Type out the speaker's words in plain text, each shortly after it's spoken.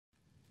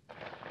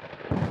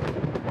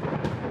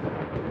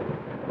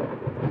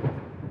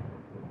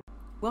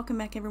Welcome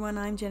back everyone,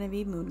 I'm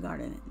Genevieve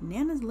Moongarden.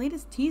 Nana's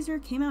latest teaser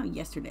came out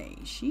yesterday.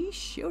 She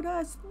showed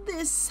us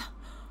this,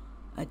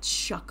 a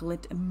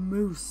chocolate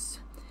mousse.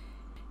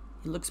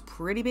 It looks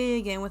pretty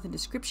big and with a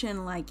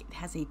description like it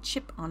has a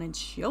chip on its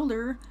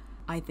shoulder.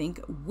 I think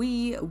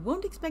we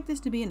won't expect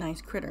this to be a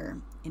nice critter.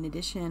 In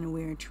addition,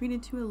 we're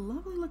treated to a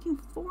lovely looking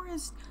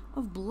forest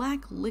of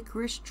black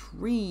licorice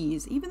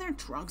trees. Even their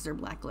trunks are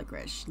black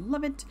licorice.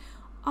 Love it.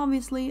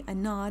 Obviously a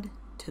nod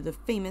to the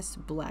famous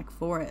Black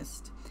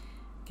Forest.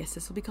 Guess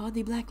this will be called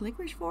the Black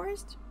Licorice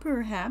Forest?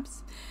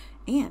 Perhaps.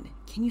 And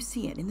can you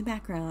see it in the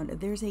background?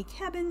 There's a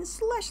cabin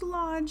 /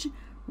 lodge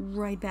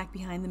right back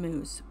behind the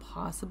moose.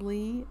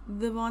 Possibly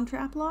the Von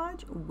Trapp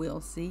Lodge?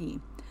 We'll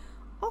see.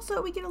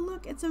 Also, we get a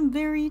look at some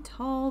very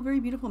tall, very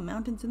beautiful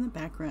mountains in the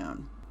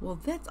background. Well,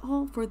 that's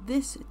all for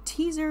this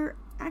teaser.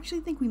 I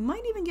actually think we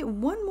might even get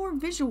one more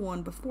visual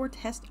one before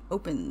test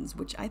opens,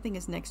 which I think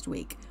is next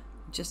week.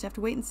 Just have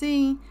to wait and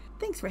see.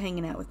 Thanks for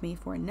hanging out with me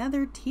for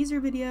another teaser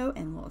video,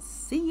 and we'll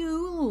see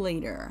you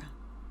later.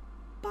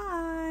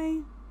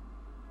 Bye!